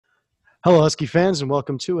Hello, Husky fans, and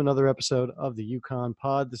welcome to another episode of the Yukon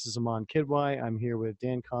Pod. This is Amon Kidwai. I'm here with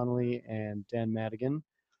Dan Connolly and Dan Madigan.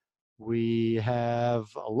 We have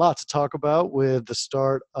a lot to talk about with the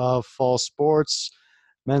start of fall sports,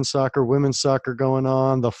 men's soccer, women's soccer going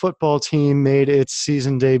on. The football team made its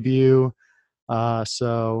season debut.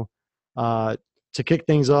 So, to kick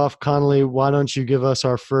things off, Connolly, why don't you give us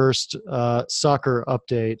our first soccer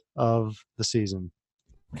update of the season?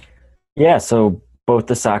 Yeah, so both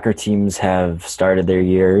the soccer teams have started their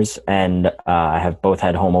years and have both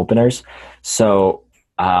had home openers. So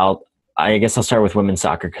I guess I'll start with women's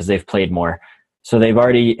soccer because they've played more. So they've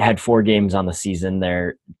already had 4 games on the season.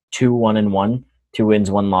 They're 2-1-1, 2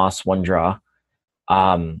 wins, 1 loss, 1 draw.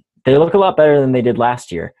 They look a lot better than they did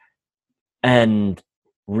last year. And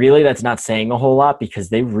really, that's not saying a whole lot because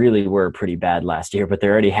they really were pretty bad last year, but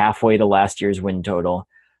they're already halfway to last year's win total.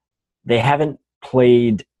 They haven't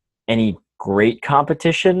played any great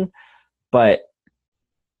competition, but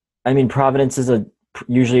I mean, Providence is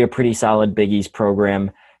usually a pretty solid Big East program.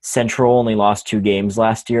 Central only lost 2 games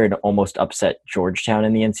last year and almost upset Georgetown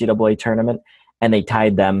in the NCAA tournament, and they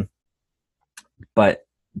tied them. But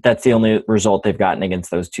that's the only result they've gotten against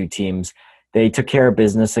those two teams. They took care of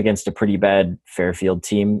business against a pretty bad Fairfield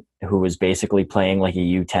team who was basically playing like a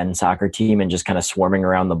U10 soccer team and just kind of swarming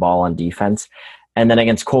around the ball on defense. And then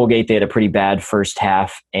against Colgate, they had a pretty bad first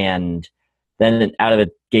half, and then out of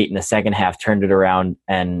the gate in the second half, turned it around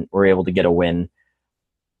and were able to get a win.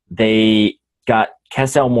 They got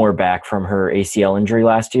Kessel Moore back from her ACL injury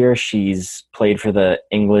last year. She's played for the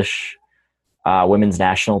English women's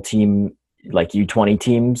national team, like U20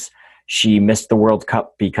 teams. She missed the World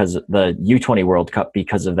Cup because the U20 World Cup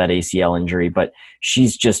because of that ACL injury, but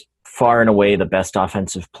she's just far and away the best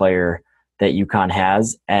offensive player that UConn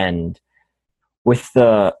has. And with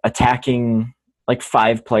the attacking like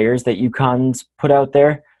 5 players that UConn's put out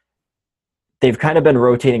there, they've kind of been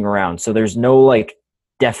rotating around. So there's no like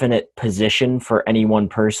definite position for any one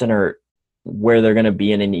person or where they're going to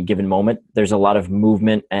be in any given moment. There's a lot of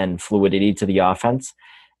movement and fluidity to the offense.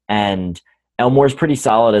 And Elmore's pretty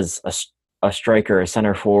solid as a striker, a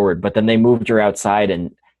center forward, but then they moved her outside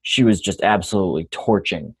and she was just absolutely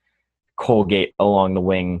torching Colgate along the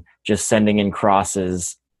wing, just sending in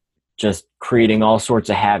crosses, just creating all sorts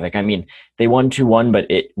of havoc. I mean, they won 2-1, but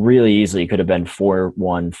it really easily could have been 4-1,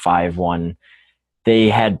 5-1. They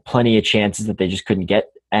had plenty of chances that they just couldn't get,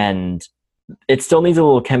 and it still needs a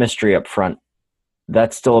little chemistry up front.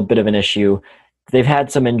 That's still a bit of an issue. They've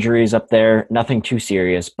had some injuries up there, nothing too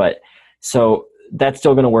serious, but so that's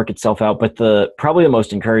still going to work itself out. But probably the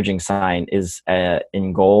most encouraging sign is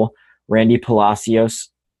in goal. Randy Palacios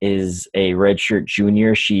is a redshirt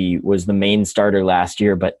junior. She was the main starter last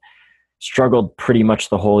year, but struggled pretty much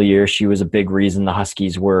the whole year. She was a big reason the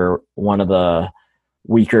Huskies were one of the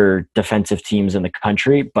weaker defensive teams in the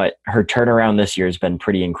country, but her turnaround this year has been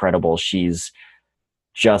pretty incredible. She's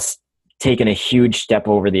just taken a huge step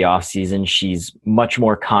over the offseason. She's much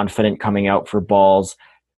more confident coming out for balls.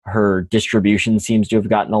 Her distribution seems to have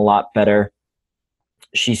gotten a lot better.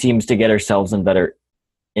 She seems to get herself in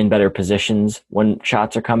better positions when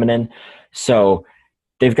shots are coming in. So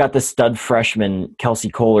they've got the stud freshman, Kelsey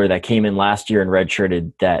Kohler, that came in last year and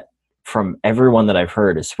redshirted, that from everyone that I've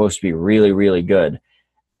heard is supposed to be really, really good.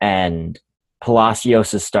 And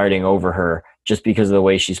Palacios is starting over her just because of the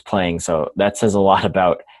way she's playing. So that says a lot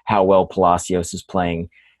about how well Palacios is playing.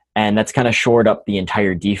 And that's kind of shored up the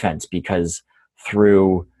entire defense because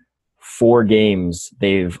through 4 games,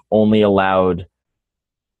 they've only allowed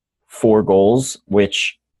 4 goals,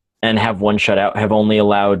 and have 1 shutout, have only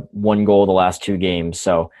allowed 1 goal the last 2 games.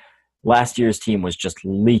 So last year's team was just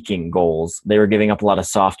leaking goals. They were giving up a lot of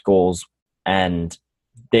soft goals, and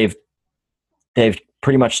they've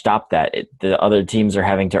pretty much stopped that. The other teams are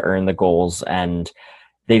having to earn the goals, and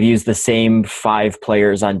they've used the same 5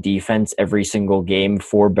 players on defense every single game,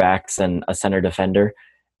 4 backs and a center defender.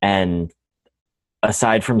 And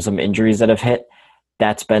aside from some injuries that have hit,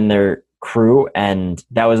 that's been their crew, and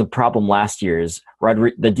that was a problem last year's.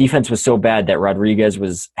 The defense was so bad that Rodriguez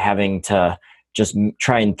was having to just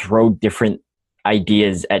try and throw different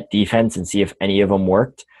ideas at defense and see if any of them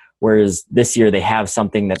worked, whereas this year they have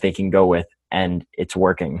something that they can go with, and it's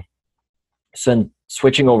working. So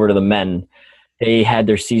switching over to the men, they had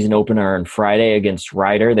their season opener on Friday against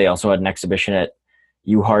Rider. They also had an exhibition at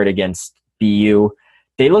UHart against BU.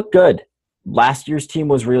 They look good. Last year's team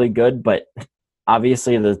was really good, but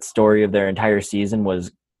obviously the story of their entire season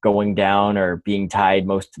was going down or being tied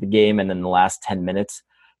most of the game, and then the last 10 minutes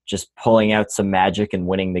just pulling out some magic and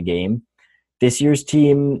winning the game. This year's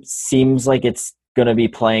team seems like it's going to be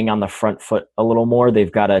playing on the front foot a little more.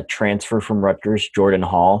 They've got a transfer from Rutgers, Jordan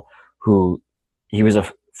Hall, who he was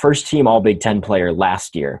a first team All Big Ten player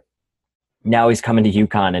last year. Now he's coming to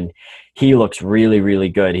UConn, and he looks really, really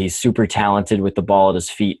good. He's super talented with the ball at his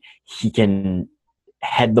feet. He can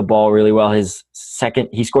head the ball really well.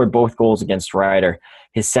 He scored both goals against Rider.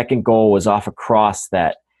 His second goal was off a cross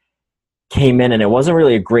that came in, and it wasn't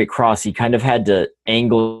really a great cross. He kind of had to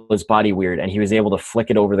angle his body weird, and he was able to flick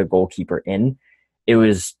it over the goalkeeper in. It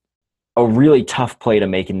was a really tough play to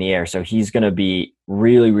make in the air, so he's going to be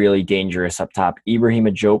really, really dangerous up top.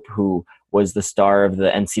 Ibrahima Diop, who was the star of the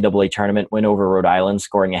NCAA tournament, went over Rhode Island,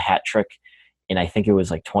 scoring a hat trick in, I think it was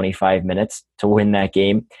like 25 minutes to win that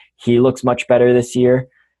game. He looks much better this year.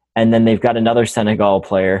 And then they've got another Senegal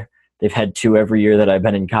player. They've had two every year that I've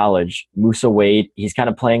been in college. Moussa Wade, he's kind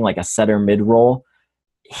of playing like a setter mid role.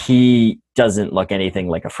 He doesn't look anything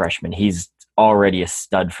like a freshman. He's already a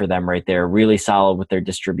stud for them right there. Really solid with their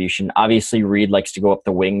distribution. Obviously, Reed likes to go up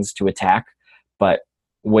the wings to attack, but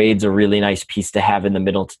Wade's a really nice piece to have in the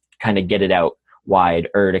middle to kind of get it out wide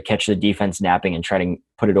or to catch the defense napping and try to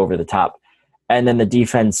put it over the top. And then the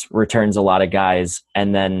defense returns a lot of guys.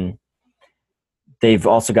 And then they've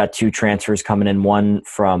also got two transfers coming in, one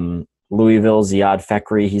from Louisville, Ziad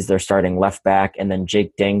Fekri, he's their starting left back, and then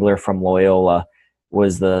Jake Dangler from Loyola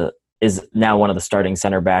is now one of the starting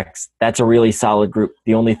center backs. That's a really solid group.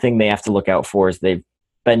 The only thing they have to look out for is they've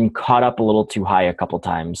been caught up a little too high a couple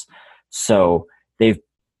times. So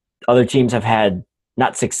other teams have had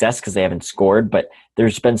not success because they haven't scored, but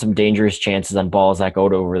there's been some dangerous chances on balls that go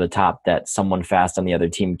over the top that someone fast on the other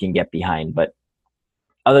team can get behind. But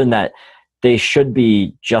other than that, they should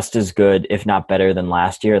be just as good, if not better, than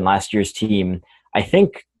last year. And last year's team, I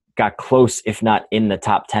think, got close, if not in the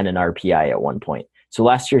top 10 in RPI at one point. So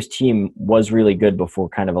last year's team was really good before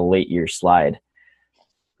kind of a late year slide.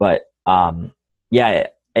 But yeah,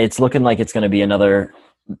 it's looking like it's going to be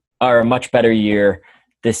a much better year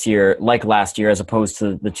this year, like last year, as opposed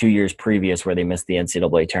to the 2 years previous where they missed the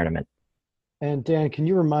NCAA tournament. And Dan, can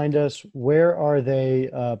you remind us, where are they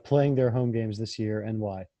playing their home games this year and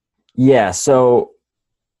why? Yeah, so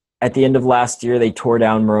at the end of last year, they tore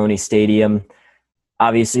down Maroney Stadium.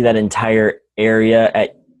 Obviously, that entire area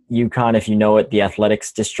at UConn, if you know it, the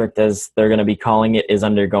athletics district, as they're going to be calling it, is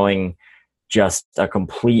undergoing just a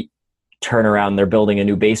complete turnaround. They're building a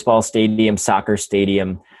new baseball stadium, soccer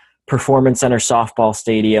stadium, performance center, softball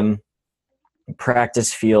stadium,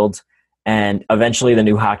 practice field, and eventually the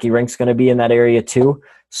new hockey rink's going to be in that area too.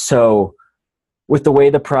 So with the way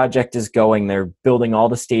the project is going, they're building all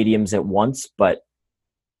the stadiums at once, but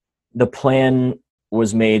the plan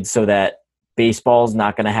was made so that baseball is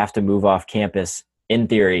not going to have to move off campus, in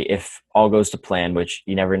theory, if all goes to plan, which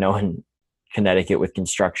you never know in Connecticut with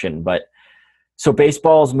construction. But so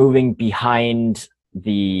baseball is moving behind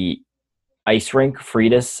the ice rink,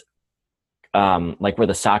 Friedis, like where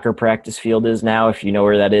the soccer practice field is now, if you know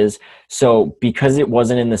where that is. So because it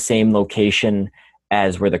wasn't in the same location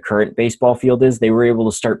as where the current baseball field is, they were able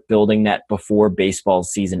to start building that before baseball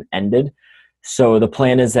season ended. So the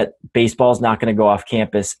plan is that baseball is not going to go off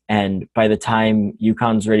campus, and by the time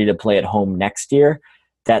UConn's ready to play at home next year,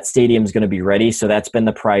 that stadium is going to be ready. So that's been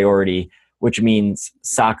the priority, which means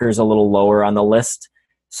soccer's a little lower on the list.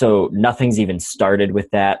 So nothing's even started with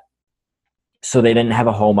that. So they didn't have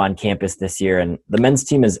a home on campus this year, and the men's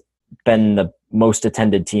team has been the most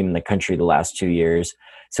attended team in the country the last 2 years.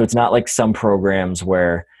 So it's not like some programs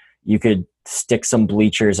where you could stick some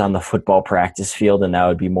bleachers on the football practice field and that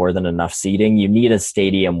would be more than enough seating. You need a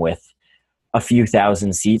stadium with a few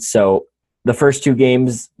thousand seats. So the first two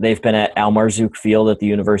games, they've been at Al Marzouk Field at the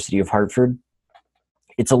University of Hartford.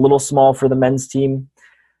 It's a little small for the men's team.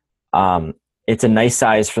 It's a nice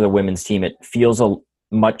size for the women's team. It feels a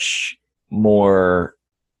much more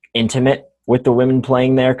intimate with the women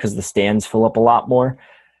playing there because the stands fill up a lot more.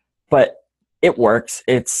 But it works.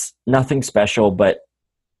 It's nothing special, but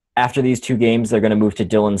after these two games, they're going to move to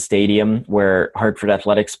Dillon Stadium where Hartford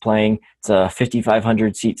Athletics playing. It's a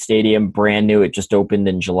 5,500 seat stadium, brand new. It just opened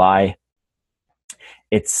in July.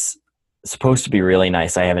 It's supposed to be really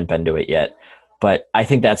nice. I haven't been to it yet, but I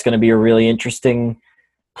think that's going to be a really interesting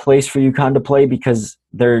place for UConn to play because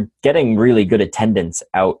they're getting really good attendance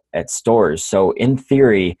out at Storrs. So in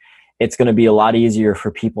theory, it's going to be a lot easier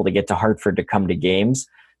for people to get to Hartford to come to games.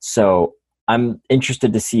 So I'm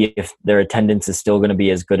interested to see if their attendance is still going to be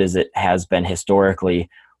as good as it has been historically,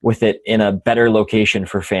 with it in a better location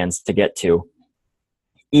for fans to get to,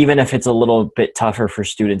 even if it's a little bit tougher for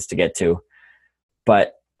students to get to.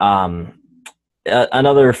 But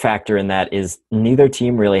another factor in that is neither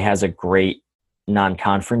team really has a great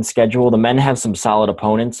non-conference schedule. The men have some solid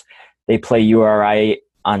opponents. They play URI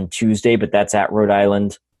on Tuesday, but that's at Rhode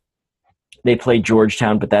Island. They play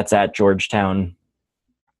Georgetown, but that's at Georgetown.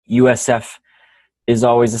 USF is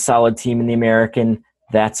always a solid team in the American.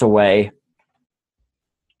 That's away.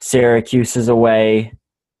 Syracuse is away.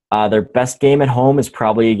 Their best game at home is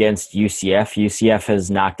probably against UCF. UCF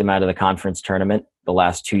has knocked them out of the conference tournament the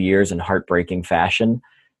last 2 years in heartbreaking fashion.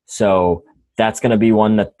 So that's going to be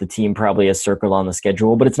one that the team probably has circled on the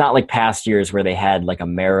schedule. But it's not like past years where they had like a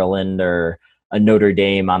Maryland or a Notre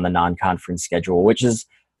Dame on the non-conference schedule, which is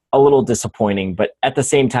a little disappointing. But at the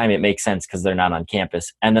same time, it makes sense because they're not on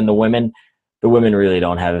campus. And then the women really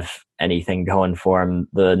don't have anything going for them.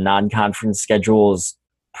 The non-conference schedule is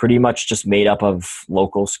pretty much just made up of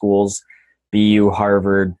local schools, BU,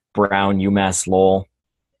 Harvard, Brown, UMass, Lowell.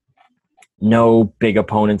 No big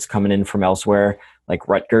opponents coming in from elsewhere, like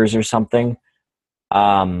Rutgers or something.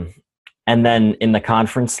 And then in the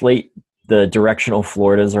conference slate, the directional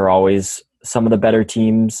Floridas are always some of the better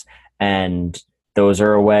teams, and those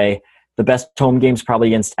are away. The best home game's probably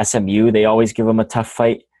against SMU. They always give them a tough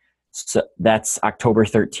fight. So that's October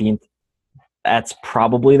 13th. That's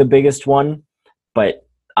probably the biggest one, but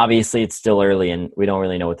obviously it's still early and we don't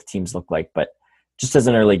really know what the teams look like. But just as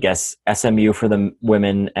an early guess, SMU for the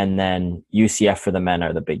women and then UCF for the men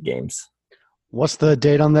are the big games. What's the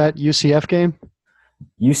date on that UCF game?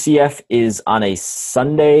 UCF is on a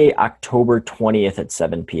Sunday, October 20th at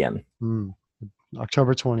 7 p.m.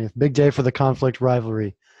 October 20th. Big day for the conflict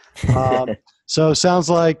rivalry. So sounds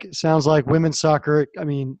like women's soccer. I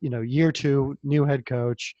mean, year 2, new head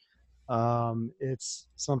coach. It's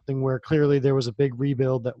something where clearly there was a big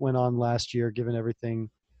rebuild that went on last year, given everything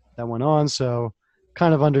that went on. So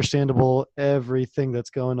kind of understandable everything that's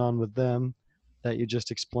going on with them that you just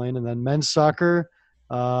explained. And then men's soccer,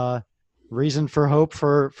 reason for hope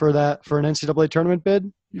for an NCAA tournament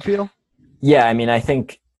bid, you feel? Yeah, I mean, I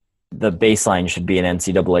think the baseline should be an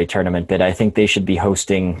NCAA tournament bid. I think they should be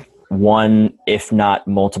hosting one, if not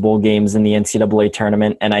multiple games in the NCAA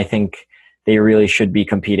tournament. And I think they really should be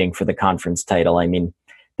competing for the conference title. I mean,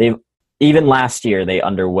 even last year they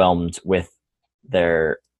underwhelmed with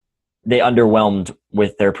their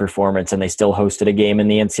performance, and they still hosted a game in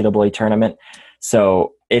the NCAA tournament.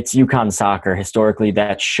 So it's UConn soccer. Historically,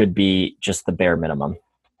 that should be just the bare minimum.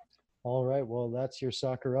 All right. Well, that's your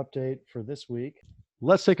soccer update for this week.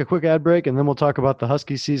 Let's take a quick ad break, and then we'll talk about the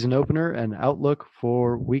Huskies season opener and outlook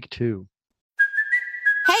for week 2.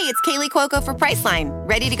 Hey, it's Kaylee Cuoco for Priceline.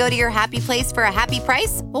 Ready to go to your happy place for a happy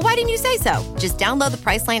price? Well, why didn't you say so? Just download the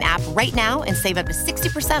Priceline app right now and save up to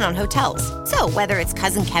 60% on hotels. So whether it's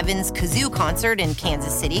Cousin Kevin's Kazoo concert in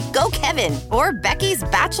Kansas City, go Kevin, or Becky's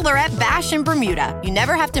Bachelorette Bash in Bermuda, you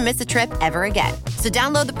never have to miss a trip ever again. So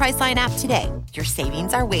download the Priceline app today. Your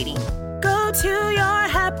savings are waiting. Go to your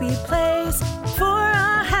happy place for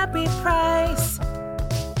a happy price.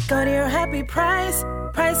 Go to your happy price,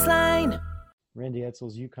 Priceline. Randy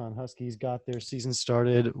Edsall's UConn Huskies got their season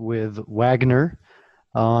started with Wagner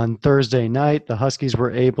on Thursday night. The Huskies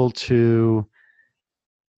were able to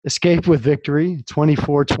escape with victory,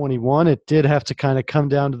 24-21. It did have to kind of come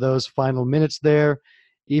down to those final minutes there,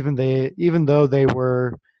 even though they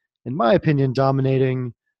were, in my opinion,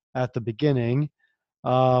 dominating at the beginning.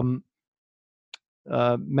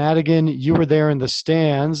 Madigan, you were there in the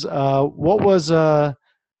stands. What was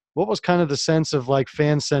kind of the sense of like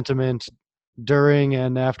fan sentiment during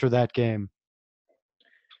and after that game?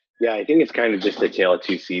 Yeah, I think it's kind of just a tale of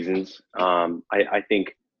two seasons. I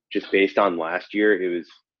think just based on last year, it was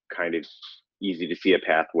kind of easy to see a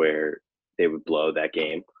path where they would blow that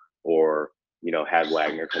game or, have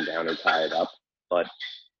Wagner come down and tie it up. But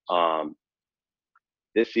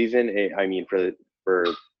this season, for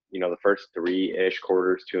the first 3-ish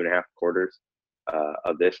quarters, 2.5 quarters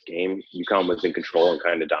of this game, UConn was in control and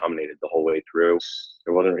kind of dominated the whole way through.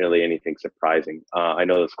 There wasn't really anything surprising. I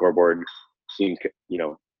know the scoreboard seemed,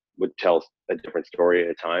 would tell a different story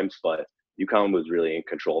at times, but UConn was really in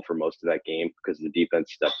control for most of that game because the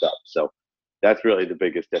defense stepped up. So that's really the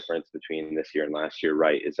biggest difference between this year and last year,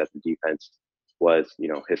 right, is that the defense was,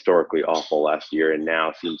 historically awful last year and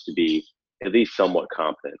now seems to be at least somewhat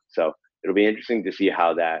competent. So it'll be interesting to see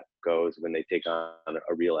how that goes when they take on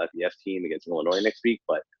a real FBS team against Illinois next week.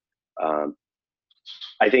 But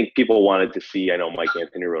I think people wanted to see, I know Mike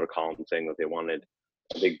Anthony wrote a column saying that they wanted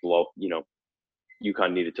a big blow,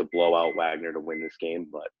 UConn needed to blow out Wagner to win this game.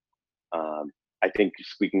 But I think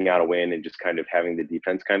squeaking out a win and just kind of having the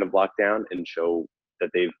defense kind of locked down and show that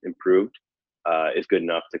they've improved is good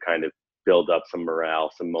enough to kind of build up some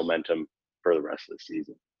morale, some momentum for the rest of the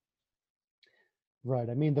season. Right.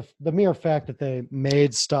 I mean, the mere fact that they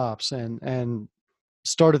made stops and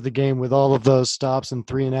started the game with all of those stops and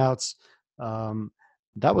 3 and outs,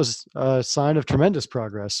 that was a sign of tremendous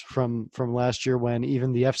progress from last year when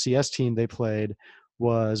even the FCS team they played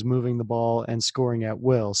was moving the ball and scoring at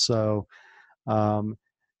will. So,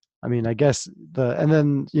 I mean, I guess and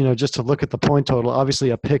then, just to look at the point total, obviously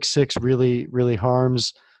a pick six really, really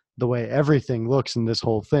harms the way everything looks in this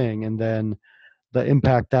whole thing. And then the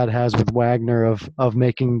impact that has with Wagner of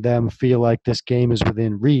making them feel like this game is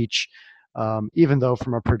within reach, even though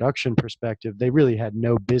from a production perspective, they really had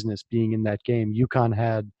no business being in that game. UConn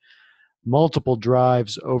had multiple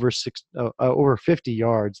drives over 50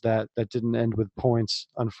 yards that didn't end with points,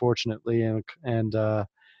 unfortunately, and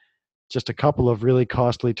just a couple of really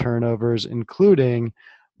costly turnovers, including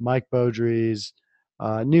Mike Beaudry's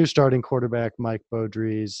new starting quarterback, Mike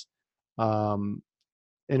Beaudry's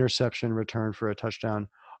interception return for a touchdown.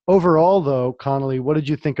 Overall, though, Connolly, what did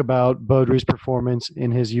you think about Beaudry's performance in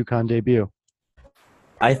his UConn debut?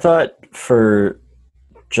 I thought for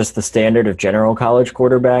just the standard of general college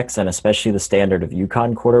quarterbacks and especially the standard of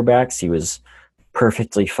UConn quarterbacks, he was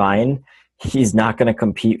perfectly fine. He's not going to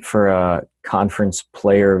compete for a Conference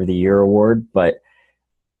Player of the Year award, but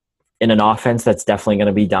in an offense that's definitely going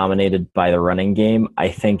to be dominated by the running game, I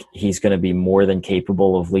think he's going to be more than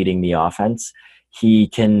capable of leading the offense. He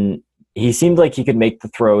seemed like he could make the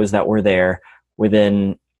throws that were there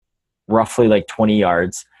within roughly like 20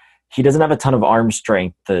 yards. He doesn't have a ton of arm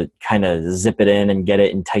strength to kind of zip it in and get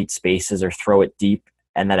it in tight spaces or throw it deep,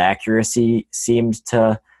 and that accuracy seemed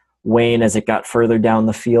to wane as it got further down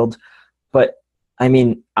the field. But, I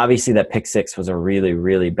mean, obviously that pick six was a really,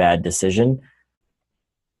 really bad decision.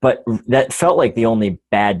 But that felt like the only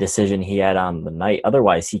bad decision he had on the night.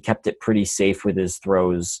 Otherwise, he kept it pretty safe with his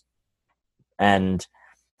throws. And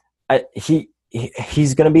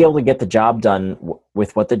he's going to be able to get the job done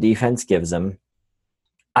with what the defense gives him.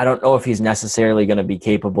 I don't know if he's necessarily going to be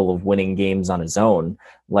capable of winning games on his own,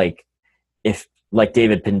 like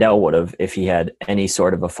David Pindell would have if he had any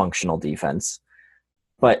sort of a functional defense.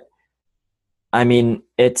 But I mean,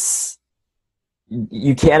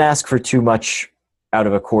 you can't ask for too much out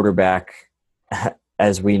of a quarterback,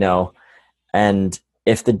 as we know. And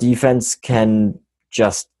if the defense can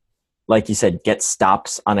just, like you said, get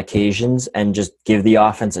stops on occasions and just give the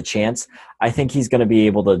offense a chance, I think he's going to be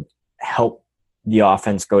able to help the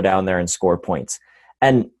offense go down there and score points.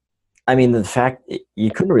 And I mean, the fact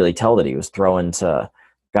you couldn't really tell that he was throwing to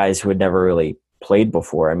guys who had never really played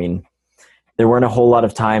before. I mean, there weren't a whole lot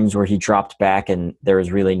of times where he dropped back and there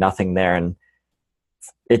was really nothing there. And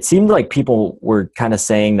it seemed like people were kind of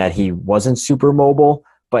saying that he wasn't super mobile,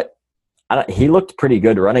 but he looked pretty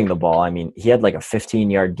good running the ball. I mean, he had like a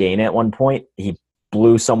 15-yard gain at one point. He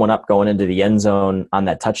blew someone up going into the end zone on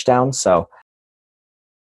that touchdown. So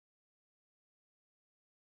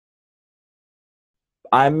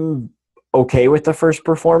I'm okay with the first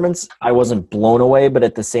performance. I wasn't blown away, but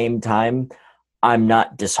at the same time, I'm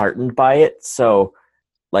not disheartened by it. So,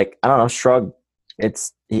 like, I don't know, shrug.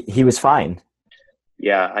 He was fine.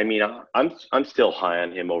 Yeah, I mean, I'm still high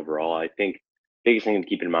on him overall. I think biggest thing to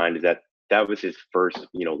keep in mind is that was his first,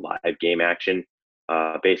 live game action,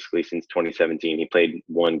 basically since 2017. He played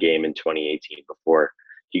one game in 2018 before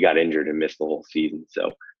he got injured and missed the whole season.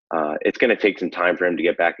 So it's going to take some time for him to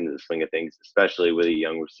get back into the swing of things, especially with a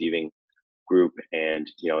young receiving group and,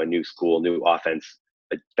 a new school, new offense,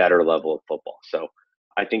 a better level of football. So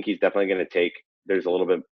I think he's definitely going to there's a little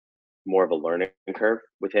bit more of a learning curve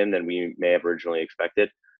with him than we may have originally expected.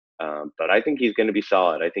 But I think he's going to be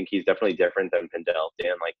solid. I think he's definitely different than Pindell,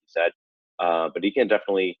 Dan, like you said. But he can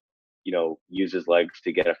definitely, use his legs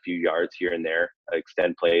to get a few yards here and there,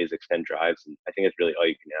 extend plays, extend drives. And I think that's really all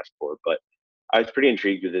you can ask for. But I was pretty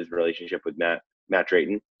intrigued with his relationship with Matt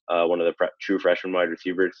Drayton, one of the true freshman wide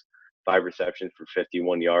receivers, 5 receptions for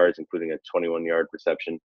 51 yards, including a 21-yard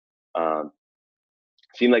reception.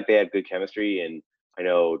 Seemed like they had good chemistry. And I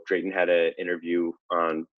know Drayton had an interview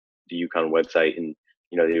on the UConn website, and,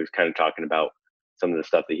 he was kind of talking about some of the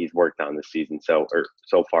stuff that he's worked on this season, so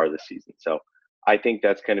far this season. So I think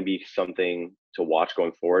that's going to be something to watch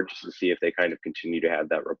going forward, just to see if they kind of continue to have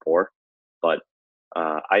that rapport. But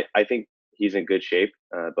I think he's in good shape.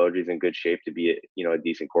 Beaudry's in good shape to be a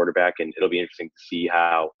decent quarterback, and it'll be interesting to see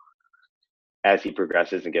how, as he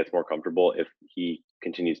progresses and gets more comfortable, if he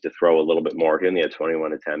continues to throw a little bit more. He only had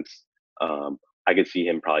 21 attempts. I could see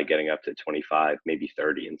him probably getting up to 25, maybe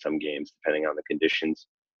 30 in some games, depending on the conditions.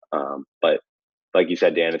 But like you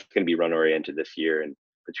said, Dan, it's going to be run-oriented this year. And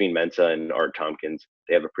between Mensa and Art Tompkins,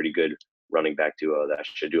 they have a pretty good running back duo that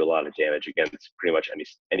should do a lot of damage against pretty much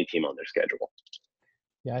any team on their schedule.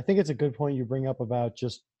 Yeah, I think it's a good point you bring up about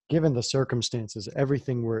just given the circumstances,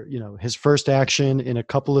 everything his first action in a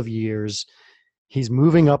couple of years, he's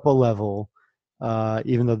moving up a level.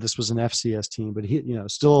 even though this was an FCS team, but he,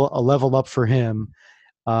 still a level up for him.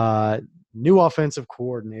 New offensive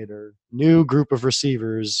coordinator, new group of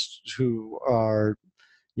receivers who are,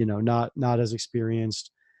 not as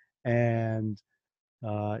experienced, and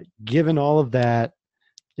given all of that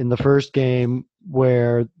in the first game,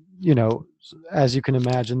 where as you can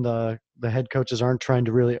imagine, the head coaches aren't trying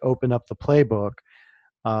to really open up the playbook.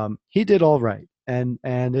 He did all right, and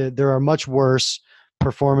there are much worse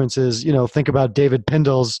performances. Think about David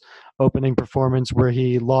Pindle's opening performance where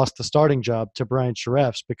he lost the starting job to Brian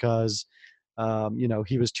Sharefs because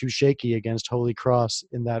he was too shaky against Holy Cross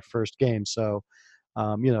in that first game. So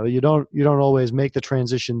you don't always make the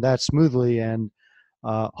transition that smoothly, and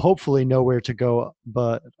hopefully nowhere to go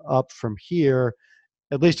but up from here,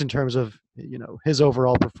 at least in terms of his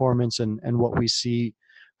overall performance and what we see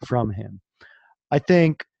from him. I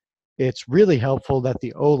think it's really helpful that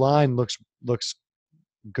the O-line looks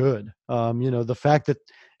good. The fact that,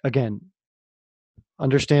 again,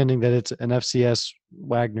 understanding that it's an FCS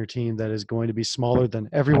Wagner team that is going to be smaller than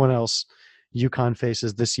everyone else UConn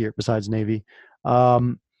faces this year besides Navy,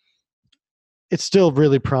 it's still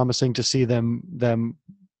really promising to see them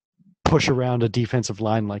push around a defensive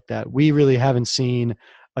line like that. We really haven't seen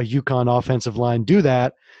a UConn offensive line do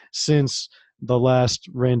that since the last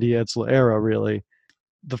Randy Edsall era, really.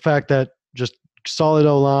 The fact that just solid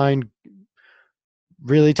O-line,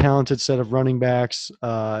 really talented set of running backs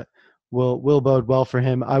will bode well for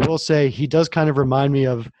him. I will say he does kind of remind me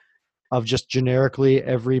of just generically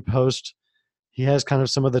every post. He has kind of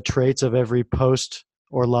some of the traits of every post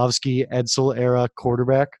Orlovsky Edsall era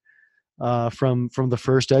quarterback from the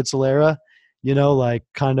first Edsall era. Like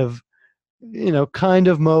kind of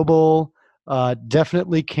mobile.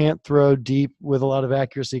 Definitely can't throw deep with a lot of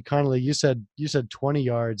accuracy. Connolly, you said 20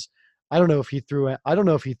 yards. I don't know if he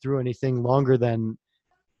threw anything longer than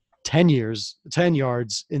 10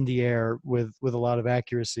 yards in the air with a lot of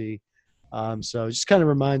accuracy. So it just kind of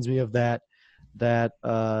reminds me of that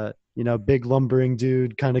big lumbering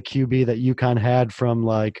dude kind of QB that UConn had from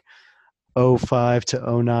like 05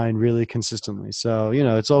 to 09 really consistently. So,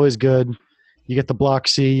 it's always good. You get the block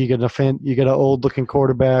C, you get an old looking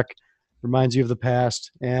quarterback, reminds you of the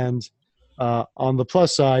past. And on the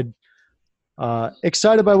plus side,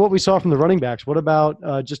 excited by what we saw from the running backs. What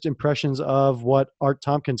about just impressions of what Art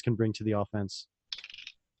Tompkins can bring to the offense?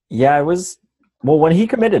 Yeah, when he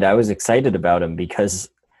committed, I was excited about him because,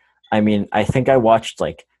 I think I watched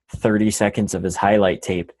like 30 seconds of his highlight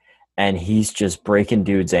tape, and he's just breaking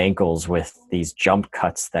dudes' ankles with these jump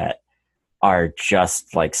cuts that are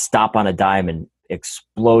just like stop on a dime and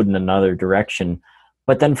explode in another direction.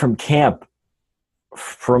 But then from camp,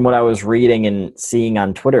 from what I was reading and seeing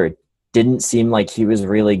on Twitter, it didn't seem like he was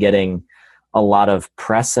really getting a lot of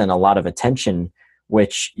press and a lot of attention,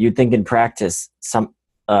 which you'd think in practice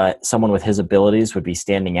someone with his abilities would be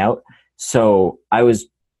standing out. So I was,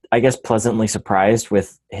 I guess, pleasantly surprised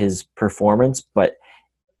with his performance, but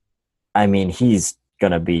he's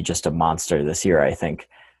going to be just a monster this year, I think.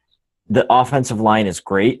 The offensive line is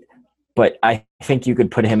great, but I think you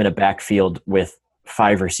could put him in a backfield with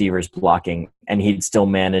 5 receivers blocking, and he'd still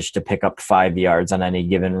manage to pick up 5 yards on any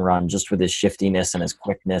given run just with his shiftiness and his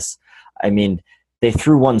quickness. They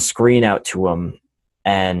threw one screen out to him,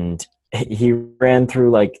 and he ran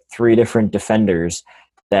through like 3 different defenders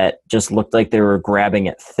that just looked like they were grabbing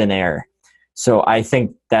at thin air. So I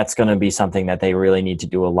think that's going to be something that they really need to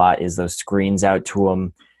do a lot, is those screens out to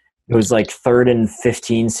him. It was like 3rd and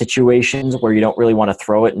 15 situations where you don't really want to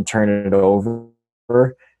throw it and turn it over.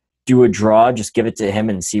 Do a draw, just give it to him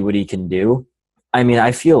and see what he can do.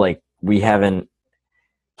 I feel like we haven't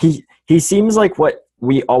 – he seems like what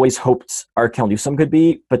we always hoped Arkell Newsome could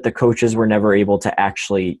be, but the coaches were never able to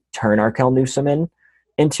actually turn Arkell Newsome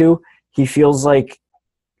into. He feels like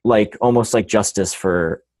almost like justice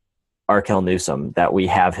for Arkell Newsome that we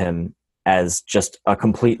have him as just a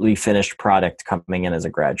completely finished product coming in as a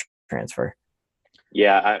grad transfer.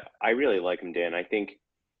 Yeah, I really like him, Dan. I think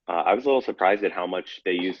I was a little surprised at how much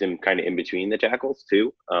they used him kind of in between the tackles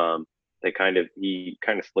too. He kind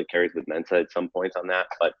of split carries with Mensa at some points on that,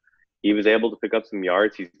 but he was able to pick up some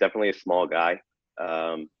yards. He's definitely a small guy.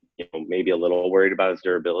 Maybe a little worried about his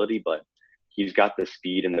durability, but he's got the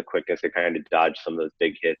speed and the quickness to kind of dodge some of those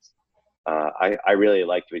big hits. I really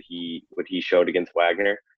liked what he showed against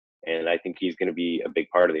Wagner, and I think he's going to be a big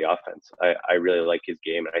part of the offense. I really like his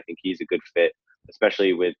game, and I think he's a good fit,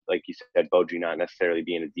 especially with, like you said, Beaudry not necessarily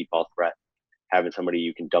being a deep ball threat. Having somebody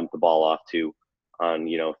you can dump the ball off to on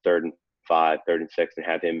 3rd and 5, 3rd and 6, and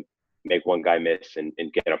have him make one guy miss and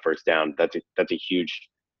get a first down. That's a huge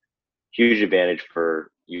advantage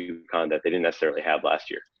for UConn that they didn't necessarily have last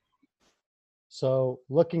year. So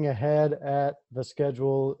looking ahead at the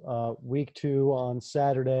schedule, week 2 on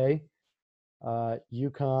Saturday,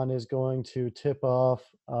 UConn is going to tip off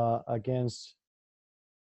against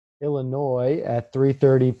Illinois at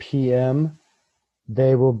 3:30 p.m.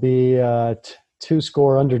 They will be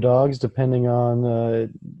 2-score underdogs, depending on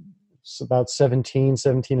it's about 17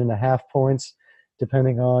 and a half points,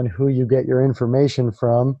 depending on who you get your information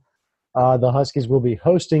from. The Huskies will be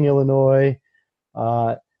hosting Illinois.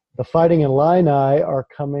 The Fighting Illini are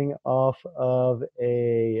coming off of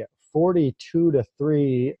a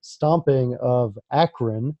 42-3 stomping of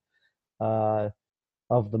Akron of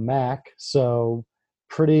the MAC. So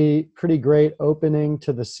pretty great opening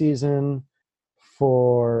to the season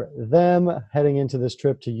for them heading into this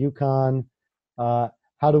trip to UConn.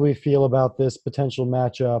 How do we feel about this potential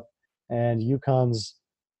matchup and UConn's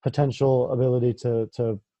potential ability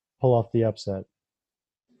to pull off the upset?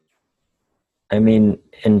 I mean,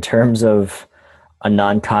 in terms of a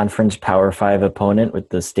non-conference Power 5 opponent with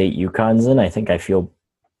the state UConn's in, I think I feel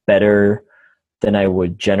better than I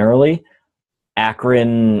would generally.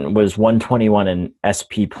 Akron was 121 in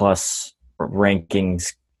SP Plus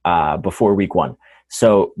rankings before week 1.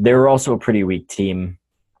 So they were also a pretty weak team.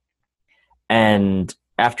 And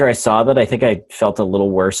after I saw that, I think I felt a little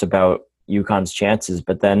worse about UConn's chances.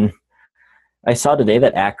 But then I saw today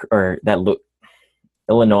that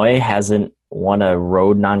Illinois hasn't won a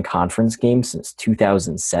road non-conference game since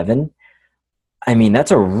 2007. I mean,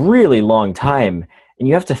 that's a really long time. And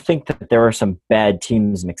you have to think that there are some bad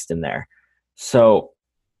teams mixed in there. So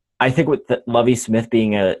I think with Lovie Smith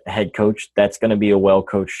being a head coach, that's going to be a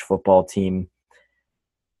well-coached football team.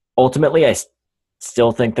 Ultimately, I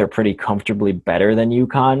still think they're pretty comfortably better than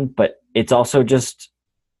UConn, but it's also just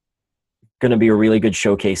going to be a really good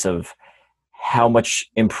showcase of how much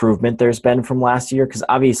improvement there's been from last year, because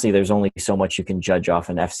obviously there's only so much you can judge off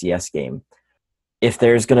an FCS game. If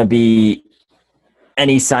there's going to be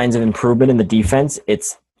any signs of improvement in the defense,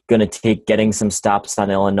 it's going to take getting some stops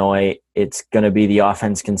on Illinois. It's going to be the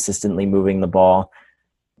offense consistently moving the ball.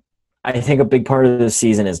 I think a big part of the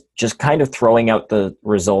season is just kind of throwing out the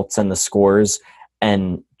results and the scores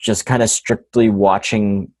and just kind of strictly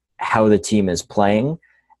watching how the team is playing.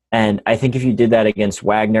 And I think if you did that against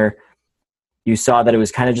Wagner, you saw that it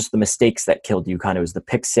was kind of just the mistakes that killed UConn. It was the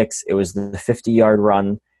pick six, it was the 50-yard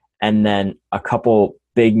run, and then a couple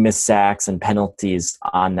big missed sacks and penalties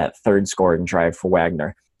on that third scoring drive for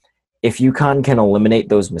Wagner. If UConn can eliminate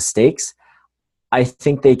those mistakes, I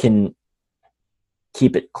think they can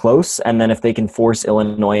keep it close. And then if they can force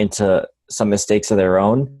Illinois into some mistakes of their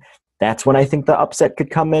own, that's when I think the upset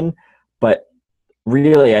could come in. But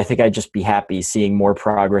really, I think I'd just be happy seeing more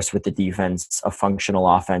progress with the defense, a functional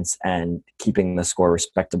offense, and keeping the score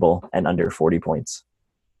respectable and under 40 points.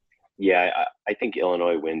 Yeah, I think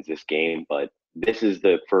Illinois wins this game, but this is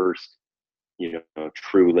the first,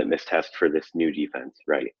 true litmus test for this new defense,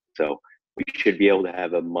 right? So we should be able to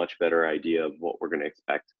have a much better idea of what we're going to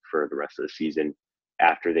expect for the rest of the season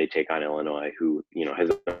after they take on Illinois, who,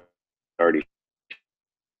 has already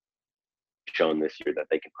shown this year that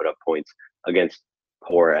they can put up points against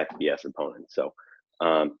poor FBS opponents. So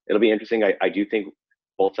it'll be interesting. I do think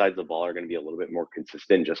both sides of the ball are going to be a little bit more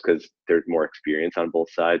consistent just because there's more experience on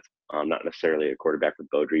both sides. Not necessarily a quarterback with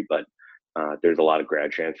Beaudry, but there's a lot of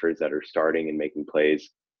grad transfers that are starting and making plays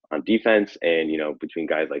on defense, and between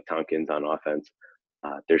guys like Tompkins on offense,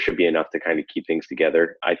 there should be enough to kind of keep things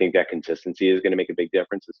together. I think that consistency is going to make a big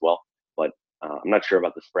difference as well, but I'm not sure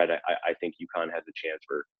about the spread. I think UConn has a chance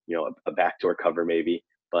for a backdoor cover maybe,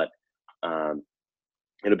 but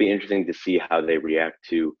it'll be interesting to see how they react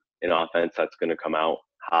to an offense that's going to come out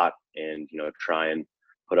hot and try and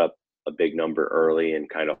put up a big number early and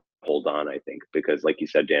kind of hold on. I think because, like you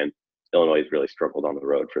said, Dan, Illinois has really struggled on the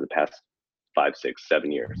road for the past 5, 6,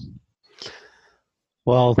 7 years.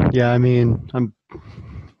 Well, yeah, I mean, I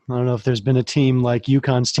don't know if there's been a team like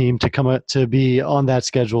UConn's team to come up to be on that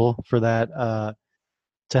schedule for that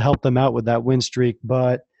to help them out with that win streak.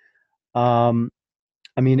 But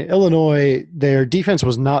I mean, Illinois, their defense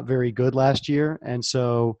was not very good last year, and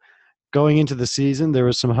so going into the season, there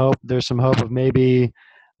was some hope. There's some hope of maybe,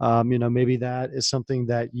 maybe that is something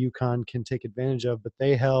that UConn can take advantage of. But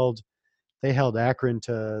they held Akron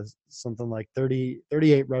to something like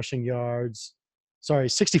 38 rushing yards.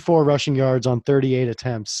 64 rushing yards on 38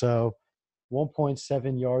 attempts. So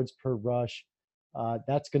 1.7 yards per rush.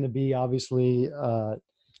 That's going to be obviously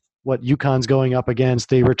what UConn's going up against.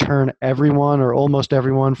 They return everyone or almost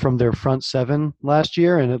everyone from their front seven last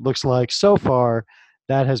year, and it looks like so far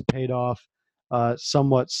that has paid off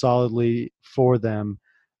somewhat solidly for them.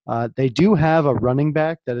 They do have a running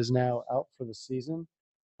back that is now out for the season,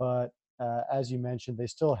 but as you mentioned, they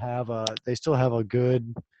still have a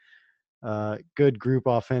good group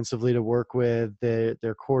offensively to work with.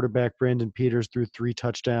 Their quarterback Brandon Peters threw 3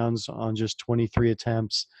 touchdowns on just 23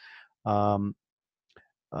 attempts.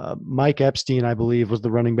 Mike Epstein, I believe, was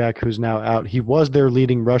the running back who's now out. He was their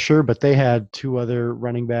leading rusher, but they had 2 other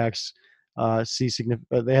running backs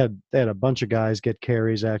they had a bunch of guys get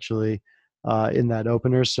carries actually in that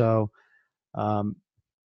opener. So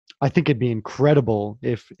I think it'd be incredible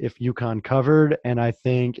if UConn covered. And I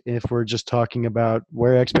think if we're just talking about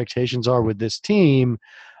where expectations are with this team,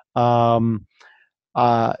 hopefully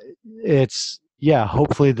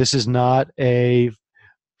this is not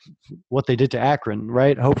what they did to Akron,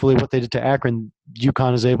 right? Hopefully what they did to Akron,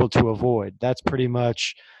 UConn is able to avoid. That's pretty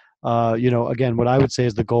much, again, what I would say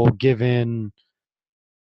is the goal given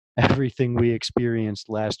everything we experienced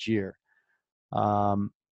last year.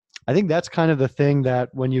 I think that's kind of the thing that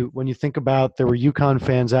when you think about, there were UConn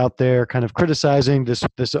fans out there kind of criticizing this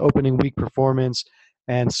opening week performance,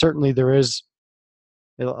 and certainly there is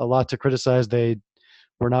a lot to criticize. They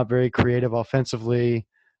were not very creative offensively.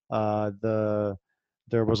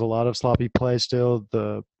 There was a lot of sloppy play still.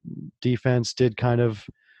 The defense did kind of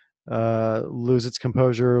lose its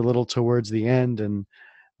composure a little towards the end, and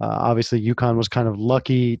obviously UConn was kind of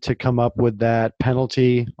lucky to come up with that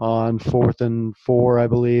penalty on 4th and 4, I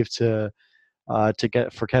believe, to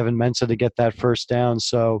get for Kevin Mensah to get that first down.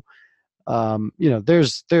 So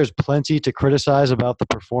there's plenty to criticize about the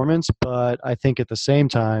performance, but I think at the same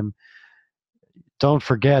time, don't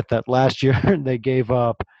forget that last year they gave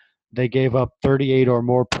up 38 or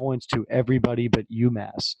more points to everybody but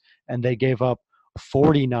UMass, and they gave up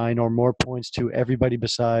 49 or more points to everybody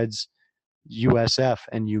besides USF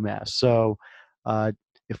and UMass. So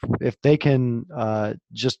if they can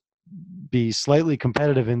just be slightly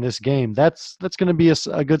competitive in this game, that's going to be a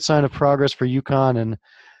good sign of progress for UConn. And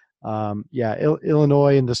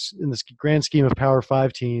Illinois in this grand scheme of Power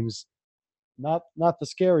 5 teams, not the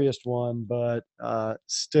scariest one, but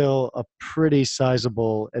still a pretty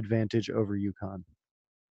sizable advantage over UConn.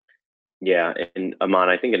 Yeah, and Amon,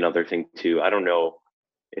 I think another thing too, I don't know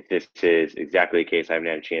if this is exactly the case. I haven't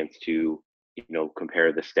had a chance to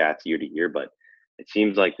compare the stats year to year, but it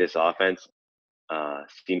seems like this offense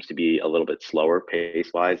seems to be a little bit slower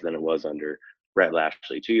pace-wise than it was under Brett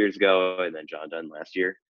Lashley 2 years ago and then John Dunn last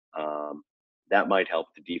year. That might help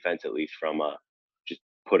the defense, at least from just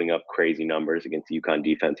putting up crazy numbers against the UConn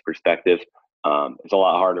defense perspective. It's a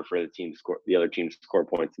lot harder for the other team to score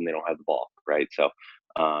points when they don't have the ball, right? So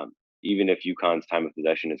even if UConn's time of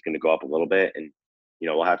possession is going to go up a little bit, and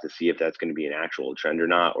we'll have to see if that's going to be an actual trend or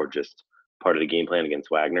not, or just part of the game plan against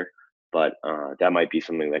Wagner. But that might be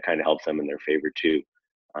something that kind of helps them in their favor too.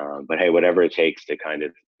 But hey, whatever it takes to kind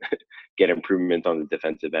of get improvements on the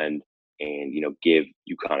defensive end and give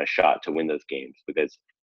UConn a shot to win those games, because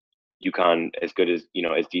UConn, as good as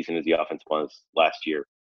as decent as the offense was last year,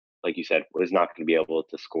 like you said, was not going to be able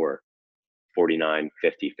to score 49,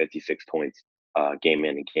 50, 56 points game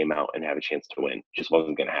in and game out and have a chance to win. Just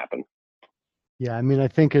wasn't going to happen. Yeah, I mean, I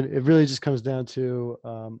think it really just comes down to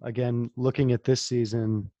again, looking at this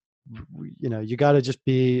season, you got to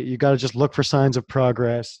just look for signs of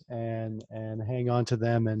progress and hang on to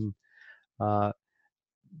them, and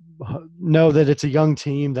know that it's a young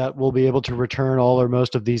team that will be able to return all or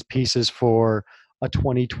most of these pieces for a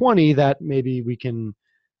 2020 that maybe we can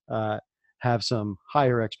have some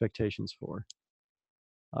higher expectations for.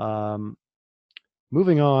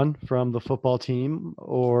 Moving on from the football team,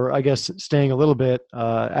 or I guess staying a little bit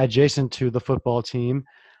adjacent to the football team,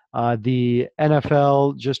 the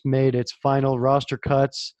NFL just made its final roster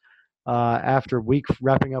cuts after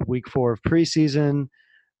wrapping up week 4 of preseason.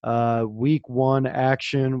 Week 1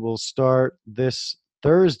 action will start this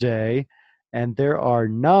Thursday, and there are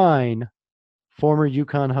 9 former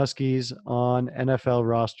UConn Huskies on NFL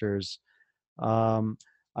rosters. I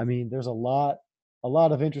mean, there's a lot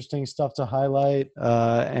of interesting stuff to highlight,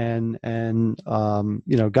 and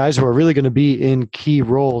guys who are really going to be in key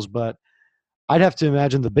roles. But I'd have to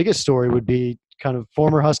imagine the biggest story would be kind of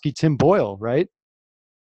former Husky Tim Boyle, right?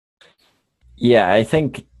 Yeah, I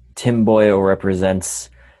think Tim Boyle represents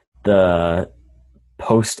the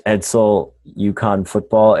post-Edsall UConn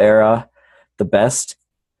football era the best.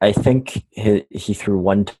 I think he threw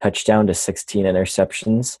 1 touchdown to 16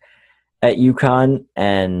 interceptions at UConn,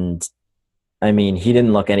 and I mean, he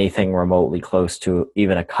didn't look anything remotely close to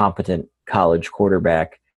even a competent college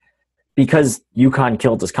quarterback because UConn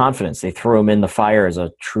killed his confidence. They threw him in the fire as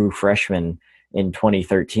a true freshman in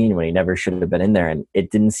 2013 when he never should have been in there, and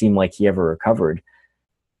it didn't seem like he ever recovered.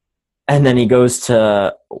 And then he goes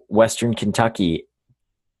to Western Kentucky,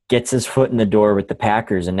 gets his foot in the door with the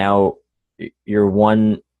Packers, and now you're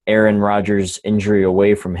one Aaron Rodgers injury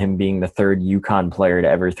away from him being the third UConn player to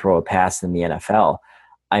ever throw a pass in the NFL.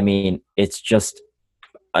 I mean, it's just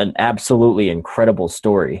an absolutely incredible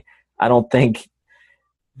story. I don't think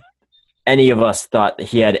any of us thought that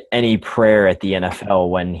he had any prayer at the NFL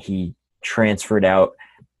when he transferred out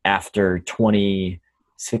after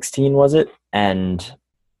 2016, was it? And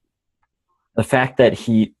the fact that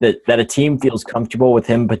that a team feels comfortable with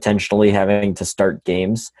him potentially having to start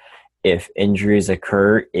games if injuries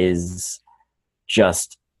occur is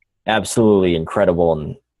just absolutely incredible,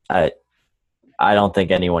 and I don't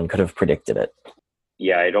think anyone could have predicted it.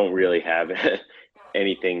 Yeah, I don't really have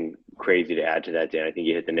anything crazy to add to that, Dan. I think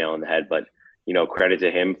you hit the nail on the head, but, credit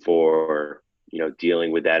to him for,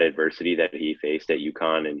 dealing with that adversity that he faced at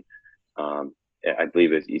UConn and I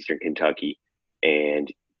believe it was Eastern Kentucky,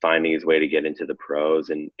 and finding his way to get into the pros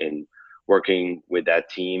and working with that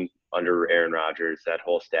team under Aaron Rodgers, that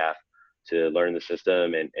whole staff, to learn the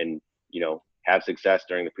system and have success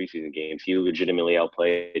during the preseason games. He legitimately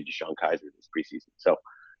outplayed DeShone Kizer this preseason. So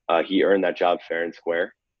he earned that job fair and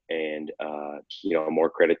square, and more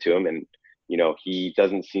credit to him. And he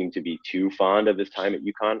doesn't seem to be too fond of his time at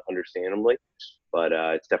UConn, understandably, but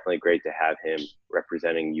it's definitely great to have him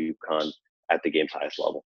representing UConn at the game's highest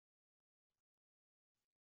level.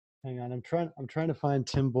 Hang on, I'm trying to find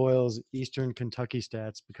Tim Boyle's Eastern Kentucky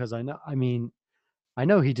stats, because I know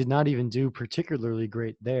he did not even do particularly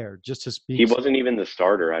great there. Just to speak, he wasn't even the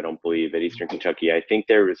starter, I don't believe, at Eastern Kentucky. I think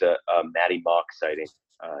there was a Matty Mock sighting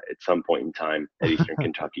at some point in time at Eastern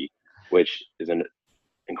Kentucky, which is an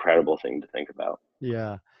incredible thing to think about.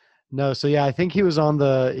 Yeah. No, so yeah, I think he was on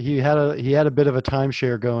he had a bit of a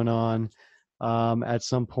timeshare going on at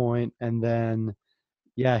some point, and then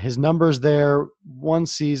his numbers there in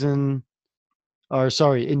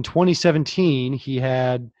 2017 he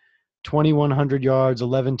had 2,100 yards,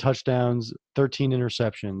 11 touchdowns, 13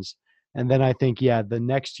 interceptions, and then I think the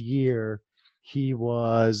next year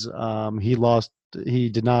was not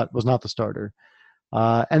the starter,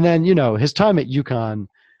 and then his time at UConn,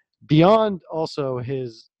 beyond also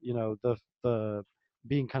his the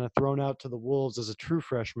being kind of thrown out to the wolves as a true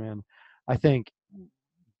freshman, I think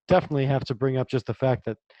definitely have to bring up just the fact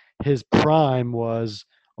that his prime was,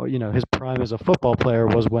 his prime as a football player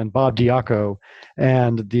was when Bob Diaco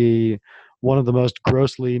and one of the most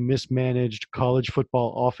grossly mismanaged college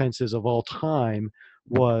football offenses of all time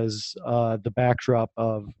was the backdrop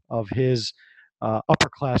of his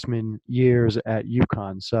upperclassmen years at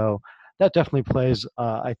UConn. So that definitely plays,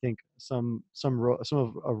 I think,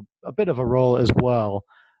 a bit of a role as well,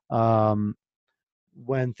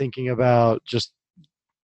 when thinking about just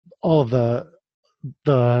all of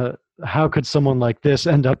the how could someone like this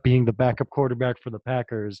end up being the backup quarterback for the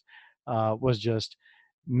Packers, was just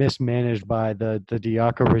mismanaged by the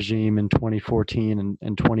Diaco regime in 2014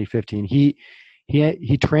 and 2015.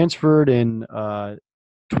 He transferred in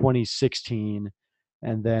 2016,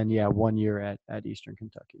 and then 1 year at Eastern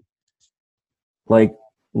Kentucky. Like,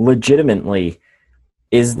 legitimately,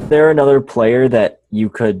 is there another player that you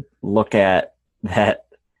could look at that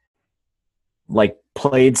like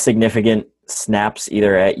played significant snaps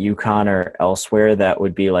either at UConn or elsewhere that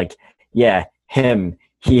would be like,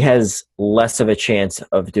 he has less of a chance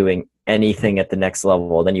of doing anything at the next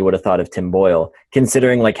level than you would have thought of Tim Boyle,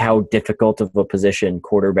 considering like how difficult of a position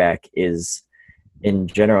quarterback is in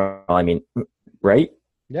general? I mean, right?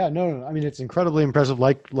 Yeah, no. I mean, it's incredibly impressive.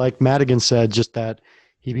 Like Madigan said, just that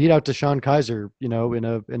he beat out DeShone Kizer, in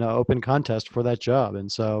an open contest for that job, and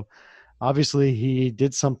so obviously he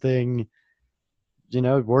did something.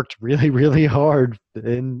 Worked really, really hard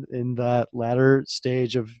in that latter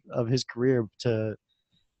stage of his career to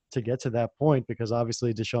get to that point, because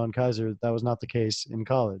obviously DeShone Kizer, that was not the case in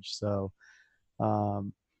college. So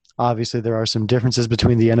obviously there are some differences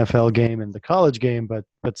between the NFL game and the college game, but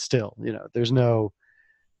still, there's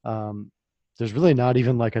really not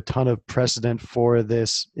even like a ton of precedent for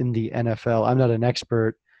this in the NFL. I'm not an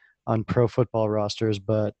expert on pro football rosters,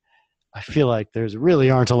 but I feel like there's really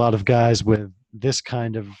aren't a lot of guys with this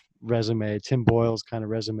kind of resume, Tim Boyle's kind of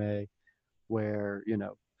resume, where,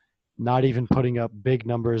 not even putting up big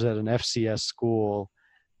numbers at an FCS school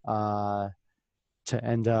to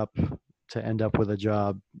end up with a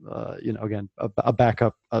job, again, a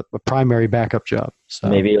backup, a primary backup job. So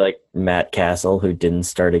maybe like Matt Castle, who didn't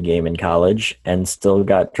start a game in college and still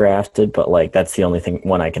got drafted, but like that's the only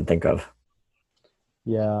one I can think of.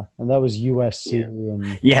 Yeah, and that was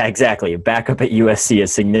USC. Yeah, exactly. Backup at USC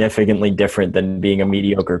is significantly different than being a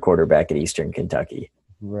mediocre quarterback at Eastern Kentucky.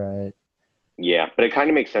 Right. Yeah, but it kind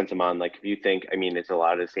of makes sense, Amon. Like, if you think, I mean, it's a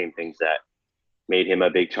lot of the same things that made him a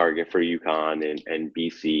big target for UConn and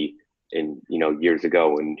BC. in years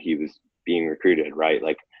ago when he was being recruited, right?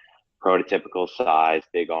 Like prototypical size,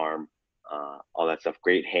 big arm, all that stuff.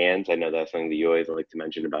 Great hands. I know that's something that you always like to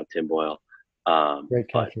mention about Tim Boyle. Great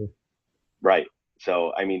But catcher. right.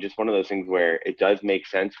 So I mean, just one of those things where it does make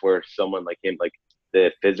sense where someone like him, like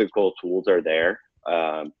the physical tools are there,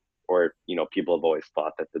 or people have always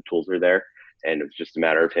thought that the tools are there, and it's just a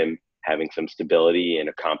matter of him having some stability and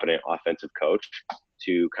a competent offensive coach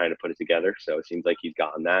to kind of put it together. So it seems like he's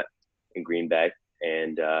gotten that in Green Bay,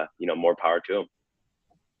 and more power to him.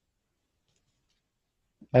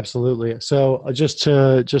 Absolutely. So just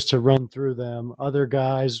to run through them, other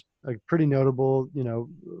guys, pretty notable,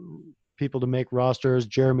 people to make rosters: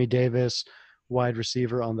 Jeremy Davis, wide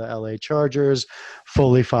receiver on the LA Chargers;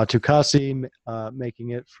 Foley Fatukasi,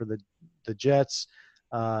 making it for the Jets.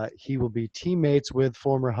 He will be teammates with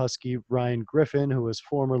former Husky Ryan Griffin, who was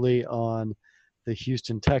formerly on the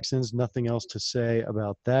Houston Texans. Nothing else to say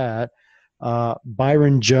about that.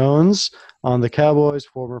 Byron Jones on the Cowboys,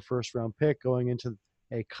 former first-round pick, going into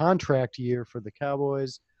a contract year for the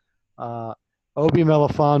Cowboys. Obi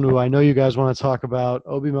Melifonwu, I know you guys want to talk about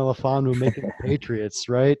Obi Melifonwu making the Patriots,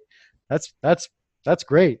 right? That's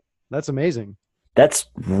great. That's amazing. That's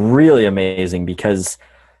really amazing because,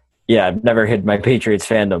 I've never hid my Patriots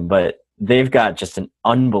fandom, but they've got just an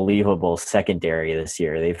unbelievable secondary this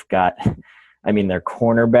year. They've got, their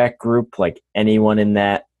cornerback group, like anyone in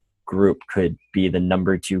that group could be the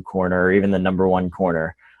number 2 corner or even the number 1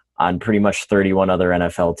 corner on pretty much 31 other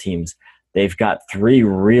NFL teams. They've got 3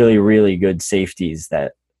 really, really good safeties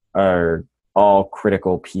that are all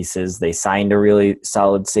critical pieces. They signed a really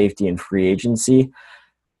solid safety in free agency.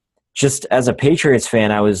 Just as a Patriots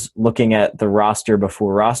fan, I was looking at the roster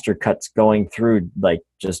before roster cuts, going through, like,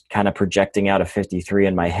 just kind of projecting out a 53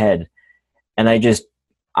 in my head. And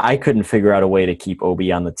I couldn't figure out a way to keep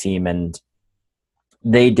Obi on the team, and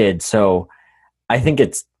they did. So I think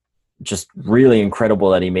it's just really incredible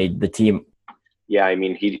that he made the team. Yeah,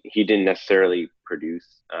 he didn't necessarily produce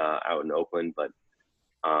out in Oakland, but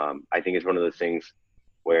I think it's one of those things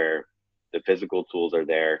where the physical tools are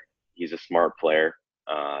there. He's a smart player.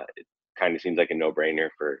 It kind of seems like a no-brainer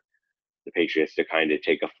for the Patriots to kind of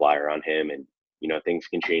take a flyer on him, and things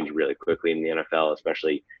can change really quickly in the NFL,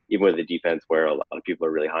 especially even with the defense where a lot of people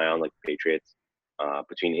are really high on, like the Patriots.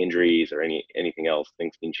 Between injuries or anything else,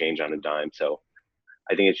 things can change on a dime. So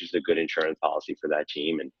I think it's just a good insurance policy for that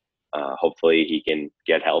team, and hopefully he can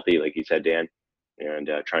get healthy, like you said, Dan, and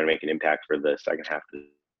try to make an impact for the second half of the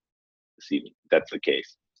season. That's the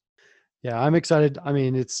case. Yeah, I'm excited.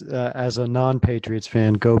 It's as a non-Patriots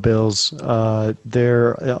fan, go Bills.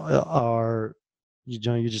 There are,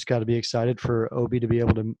 you just got to be excited for Obi to be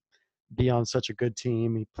able to be on such a good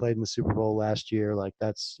team. He played in the Super Bowl last year. Like,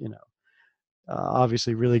 that's,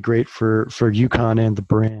 obviously really great for UConn and the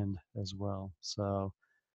brand as well. So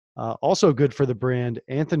also good for the brand,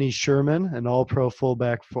 Anthony Sherman, an all-pro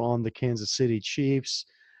fullback on the Kansas City Chiefs.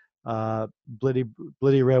 Blitty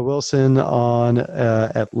Ray Wilson on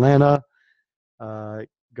Atlanta,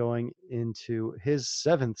 going into his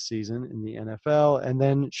 7th season in the NFL. And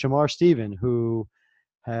then Shamar Stephen, who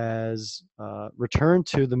has returned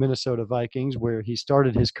to the Minnesota Vikings, where he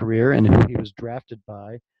started his career and who he was drafted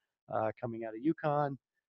by, coming out of UConn.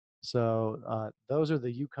 So those are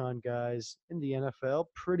the UConn guys in the NFL.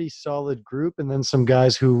 Pretty solid group. And then some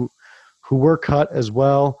guys who were cut as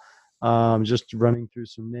well. Just running through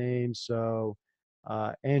some names. So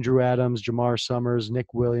Andrew Adams, Jamar Summers,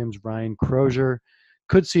 Nick Williams, Ryan Crozier.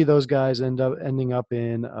 Could see those guys ending up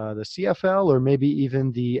in the CFL or maybe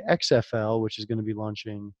even the XFL, which is going to be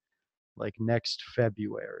launching like next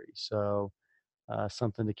February. So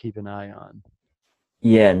something to keep an eye on.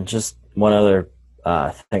 Yeah, and just one other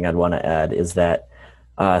thing I'd want to add is that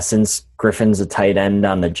since Griffin's a tight end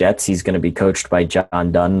on the Jets, he's going to be coached by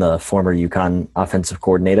John Dunn, the former UConn offensive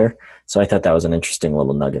coordinator. So I thought that was an interesting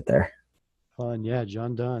little nugget there. Fun. Yeah,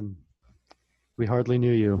 John Dunn. We hardly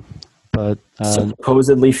knew you, but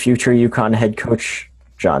supposedly future UConn head coach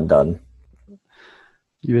John Dunn.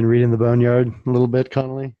 You've been reading the Boneyard a little bit,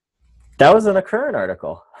 Connolly? That was in a current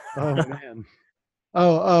article. Oh, man.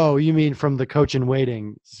 Oh, you mean from the coach in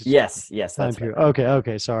waiting? Yes, time period. Right.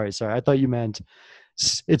 Okay. Sorry. I thought you meant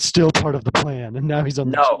it's still part of the plan, and now he's on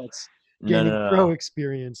the Jets gaining pro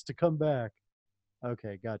experience to come back.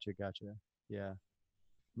 Okay, gotcha. Yeah.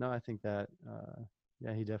 No, I think that,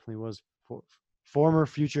 he definitely was former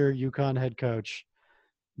future UConn head coach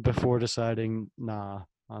before deciding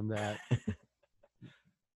on that.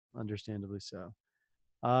 Understandably so.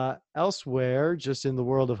 Elsewhere, just in the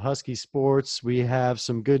world of Husky sports, we have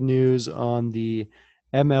some good news on the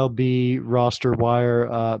MLB roster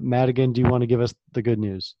wire. Madigan, do you want to give us the good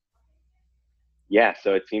news? Yeah,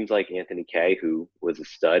 so it seems like Anthony Kay, who was a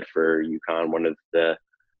stud for UConn, one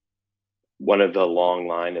of the long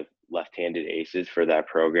line of left-handed aces for that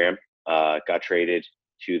program, got traded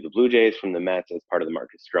to the Blue Jays from the Mets as part of the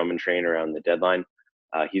Marcus Stroman train around the deadline.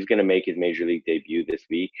 He's going to make his major league debut this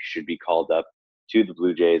week. Should be called up to the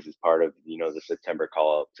Blue Jays as part of the September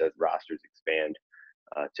call-ups as rosters expand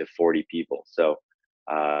to 40 people. So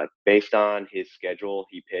based on his schedule,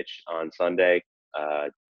 he pitched on Sunday.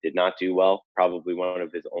 Did not do well. Probably one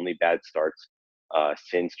of his only bad starts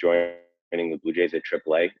since joining the Blue Jays at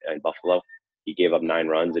AAA in Buffalo. He gave up 9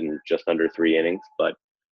 runs in just under 3 innings, but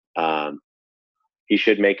he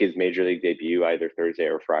should make his major league debut either Thursday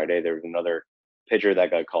or Friday. There was another pitcher that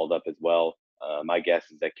got called up as well. My guess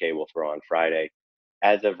is that Kay will throw on Friday.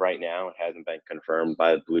 As of right now, it hasn't been confirmed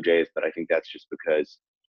by the Blue Jays, but I think that's just because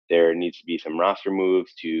there needs to be some roster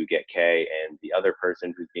moves to get Kay and the other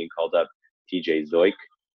person who's being called up, TJ Zoik,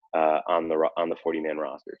 on the 40-man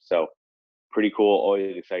roster. So pretty cool.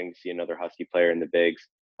 Always exciting to see another Husky player in the bigs.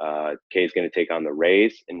 Kay is going to take on the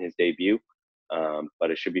Rays in his debut,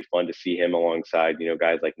 but it should be fun to see him alongside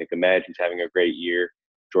guys like Nick Ahmed, who's having a great year,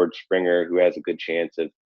 George Springer, who has a good chance of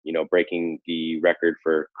breaking the record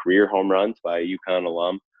for career home runs by a UConn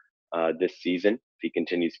alum this season if he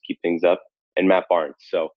continues to keep things up, and Matt Barnes,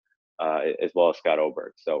 so as well as Scott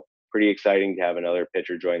Oberg. So pretty exciting to have another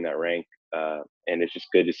pitcher join that rank, and it's just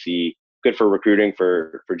good to see. Good for recruiting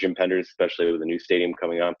for Jim Penders, especially with the new stadium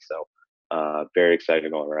coming up. So very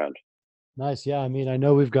exciting all around. Nice. Yeah. I mean, I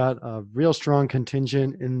know we've got a real strong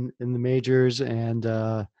contingent in the majors, and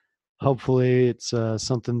hopefully it's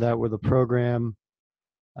something that with the program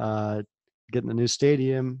getting the new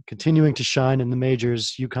stadium, continuing to shine in the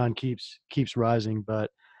majors, UConn keeps rising. But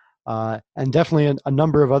and definitely a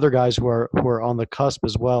number of other guys who are on the cusp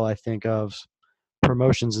as well, I think, of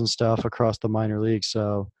promotions and stuff across the minor leagues.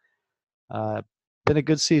 So been a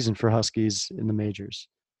good season for Huskies in the majors.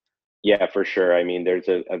 Yeah, for sure. I mean, there's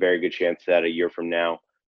a very good chance that a year from now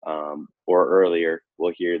or earlier,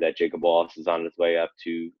 we'll hear that Jacob Wallace is on his way up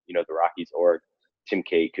to, the Rockies, or Tim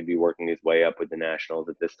Cate could be working his way up with the Nationals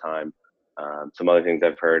at this time. Some other things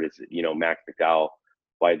I've heard is, Max McDowell,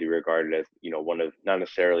 widely regarded as, not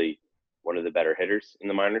necessarily one of the better hitters in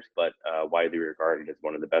the minors, but widely regarded as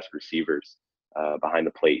one of the best receivers behind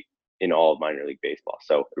the plate in all of minor league baseball.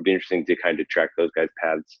 So it'll be interesting to kind of track those guys'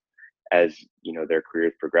 paths as their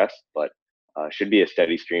careers progress, but should be a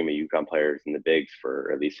steady stream of UConn players in the bigs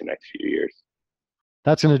for at least the next few years.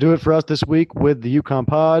 That's going to do it for us this week with the UConn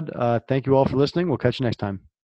Pod. Thank you all for listening. We'll catch you next time.